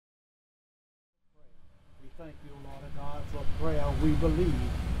thank you, Lord God, for prayer we believe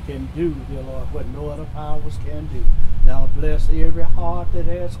can do, dear Lord, what no other powers can do. Now bless every heart that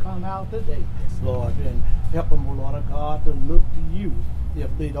has come out today, Lord, and help them, Lord God, to look to you. If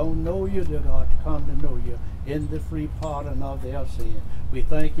they don't know you, dear God, to come to know you in the free pardon of their sin. We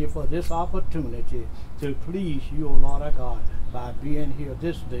thank you for this opportunity to please you, O Lord our God, by being here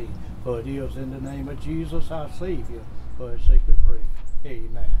this day. For it is in the name of Jesus, our Savior, for his sake we pray.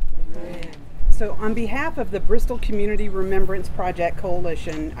 Amen. Amen. So on behalf of the Bristol Community Remembrance Project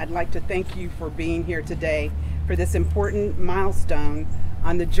Coalition, I'd like to thank you for being here today for this important milestone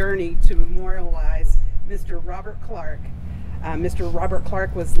on the journey to memorialize Mr. Robert Clark. Mr. Robert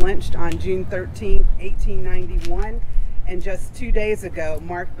Clark was lynched on June 13, 1891, and just 2 days ago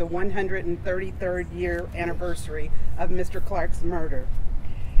marked the 133rd year anniversary of Mr. Clark's murder.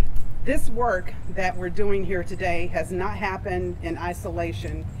 This work that we're doing here today has not happened in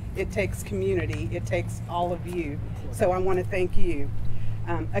isolation. It takes community. It takes all of you. So I want to thank you.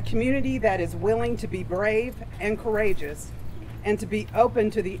 A community that is willing to be brave and courageous and to be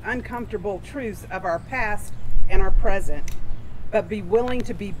open to the uncomfortable truths of our past and our present, but be willing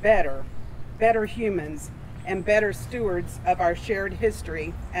to be better humans and better stewards of our shared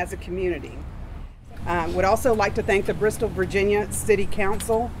history as a community. Would also like to thank the Bristol, Virginia City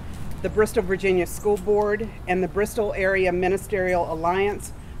Council, the Bristol, Virginia School Board, and the Bristol Area Ministerial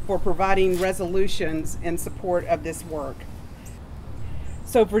Alliance for providing resolutions in support of this work.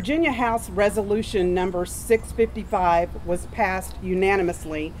 So Virginia House Resolution number 655 was passed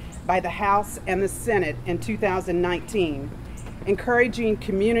unanimously by the House and the Senate in 2019, encouraging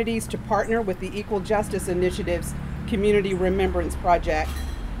communities to partner with the Equal Justice Initiative's Community Remembrance Project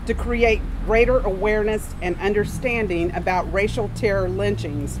to create greater awareness and understanding about racial terror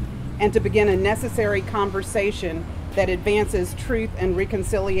lynchings and to begin a necessary conversation that advances truth and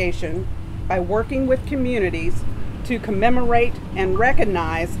reconciliation by working with communities to commemorate and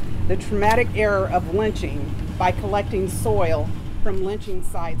recognize the traumatic error of lynching by collecting soil from lynching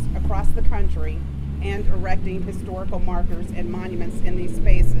sites across the country and erecting historical markers and monuments in these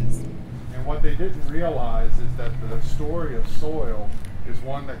spaces. And what they didn't realize is that the story of soil is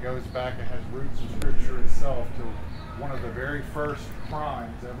one that goes back and has roots in Scripture itself to one of the very first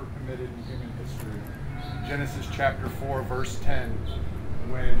crimes ever committed in human history. Genesis chapter 4, verse 10,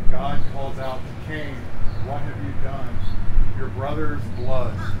 when God calls out to Cain, "What have you done? Your brother's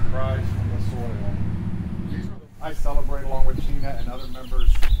blood cries from the soil." I celebrate along with Tina and other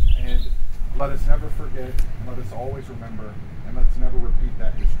members, and let us never forget, let us always remember, and let's never repeat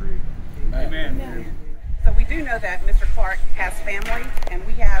that history. Amen. Amen. So we do know that Mr. Clark has family, and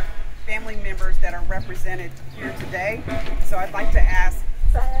we have family members that are represented here today. So I'd like to ask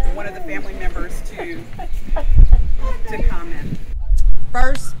one of the family members to comment.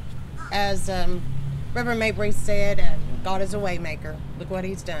 First, as Reverend Mabry said, God is a way maker. Look what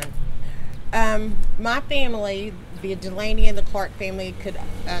he's done. My family, the Delaney and the Clark family, could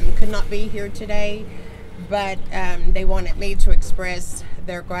not be here today, but they wanted me to express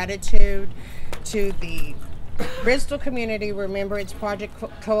their gratitude to the Bristol Community Remembrance Project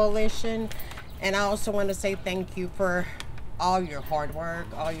Coalition, and I also want to say thank you for all your hard work,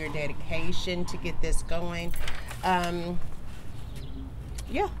 all your dedication to get this going. Yeah,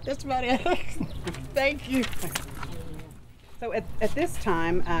 that's about it. Thank you. So at this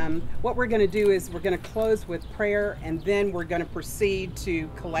time, what we're going to do is we're going to close with prayer, and then we're going to proceed to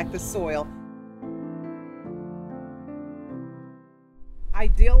collect the soil.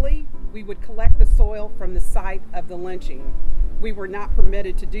 Ideally, we would collect the soil from the site of the lynching. We were not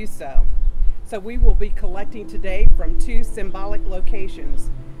permitted to do so. So we will be collecting today from two symbolic locations: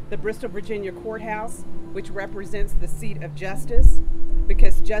 the Bristol, Virginia Courthouse, which represents the seat of justice,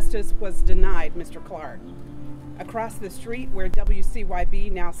 because justice was denied Mr. Clark. Across the street where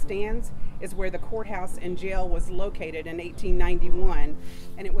WCYB now stands is where the courthouse and jail was located in 1891,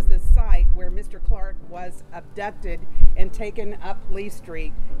 and it was the site where Mr. Clark was abducted and taken up Lee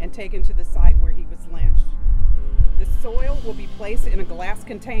Street and taken to the site where he was lynched. The soil will be placed in a glass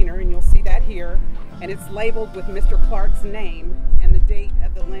container, and you'll see that here, and it's labeled with Mr. Clark's name and the date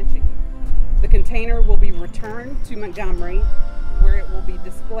of the lynching. The container will be returned to Montgomery, where it will be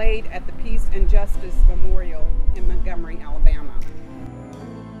displayed at the Peace and Justice Memorial in Montgomery, Alabama.